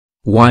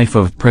Wife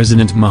of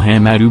President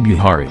Muhammadu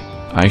Buhari,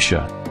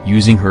 Aisha,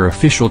 using her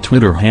official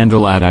Twitter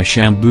handle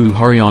 @Aisha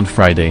Buhari on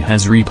Friday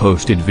has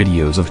reposted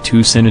videos of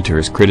two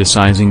senators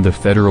criticizing the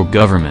federal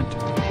government.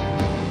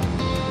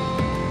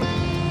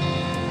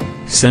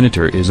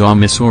 Senator Aisha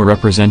Misau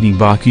representing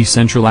Baki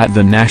Central at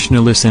the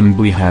National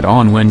Assembly had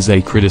on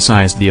Wednesday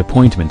criticized the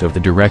appointment of the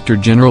Director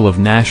General of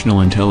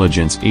National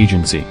Intelligence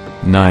Agency,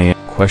 NIA,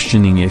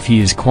 questioning if he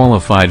is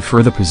qualified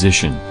for the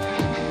position.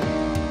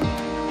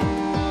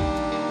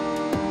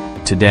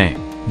 Today,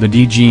 the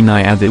DG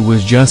NIA that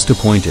was just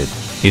appointed,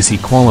 is he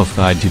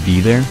qualified to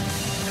be there?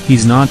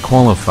 He's not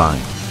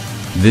qualified.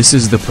 This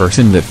is the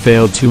person that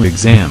failed 2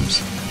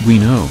 exams, we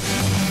know.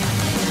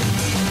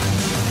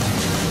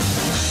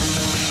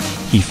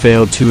 He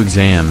failed 2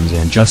 exams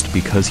and just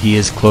because he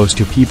is close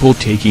to people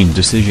taking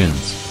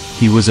decisions,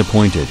 he was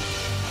appointed.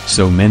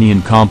 So many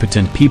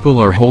incompetent people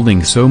are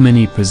holding so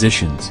many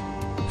positions.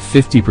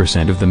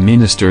 50% of the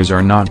ministers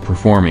are not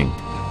performing.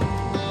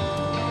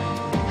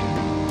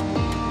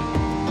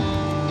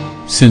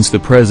 Since the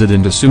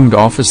president assumed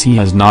office, he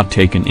has not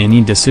taken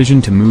any decision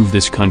to move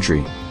this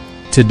country.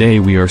 Today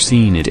we are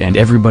seeing it and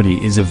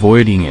everybody is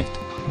avoiding it.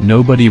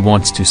 Nobody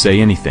wants to say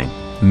anything,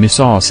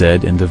 Misau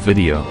said in the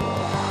video.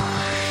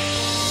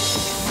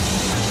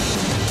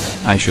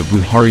 Aisha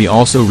Buhari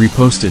also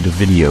reposted a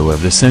video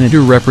of the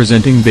senator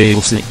representing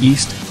Bayelsa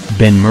East,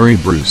 Ben Murray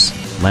Bruce,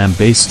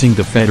 lambasting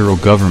the federal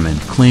government,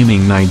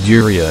 claiming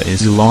Nigeria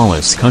is a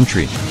lawless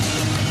country.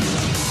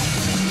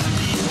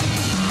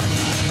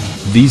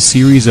 These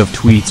series of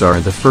tweets are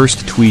the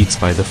first tweets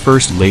by the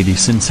First Lady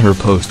since her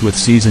post with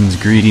Season's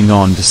greeting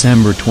on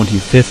December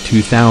 25,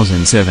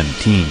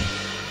 2017.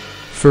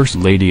 First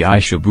Lady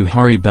Aisha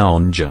Buhari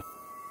Belnja.